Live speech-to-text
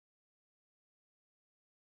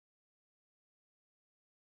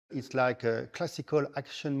It's like a classical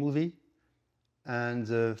action movie, and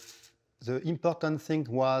the important thing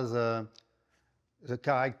was the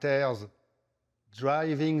characters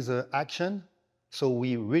driving the action. So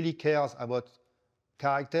we really cares about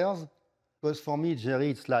characters. Because for me, Jerry,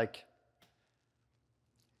 it's like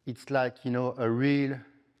you know, a real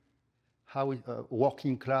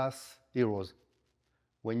working class heroes.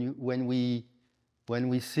 When we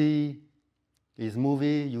see his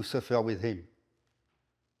movie, you suffer with him.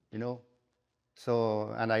 You know?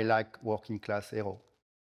 So, and I like working class hero.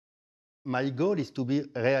 My goal is to be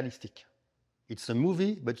realistic. It's a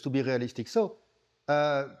movie, but to be realistic. So,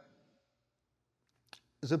 the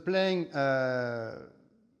plane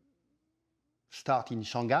start in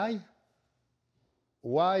Shanghai.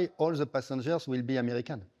 Why all the passengers will be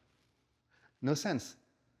American? No sense.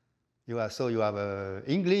 You have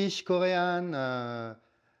English, Korean,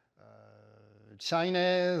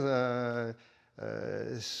 Chinese,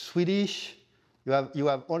 Swedish. You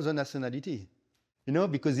have all the nationality. You know,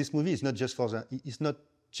 because this movie is not just for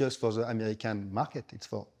the American market. It's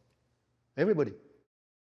for everybody.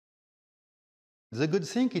 The good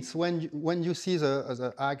thing is when you see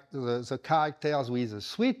the characters with the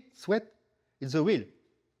sweat, it's the real.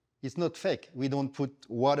 It's not fake. We don't put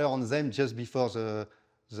water on them just before the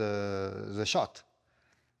shot.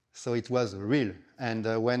 So it was real. And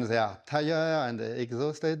when they are tired and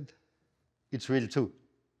exhausted, it's real too.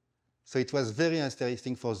 So it was very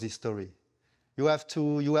interesting for this story. You have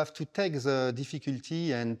to take the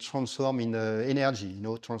difficulty and transform in energy. You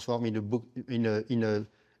know, transform in a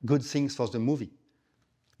good things for the movie.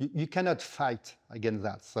 You cannot fight against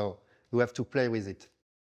that. So you have to play with it.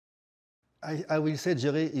 I will say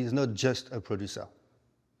Jerry is not just a producer.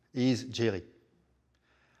 He is Jerry.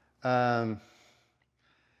 You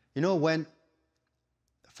know, when,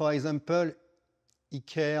 for example, he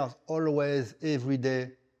cares always, every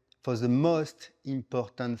day, for the most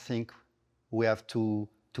important thing we have to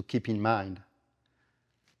keep in mind,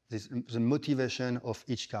 the motivation of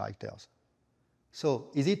each character. So,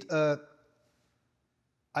 is it an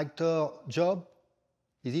actor job?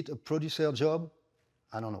 Is it a producer job?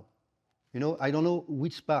 I don't know. You know, I don't know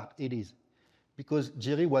which part it is, because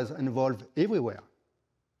Jerry was involved everywhere.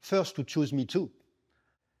 First to choose me too.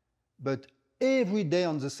 But every day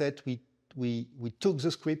on the set, we took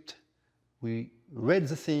the script, we read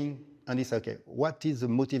the thing, and it's okay, what is the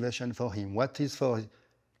motivation for him? What is for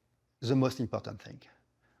the most important thing?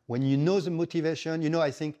 When you know the motivation, you know,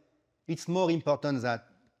 I think it's more important than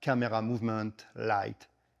camera movement, light.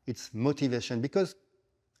 It's motivation, because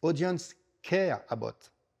audience care about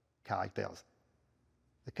characters.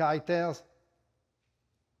 The characters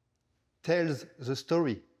tells the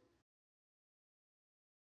story.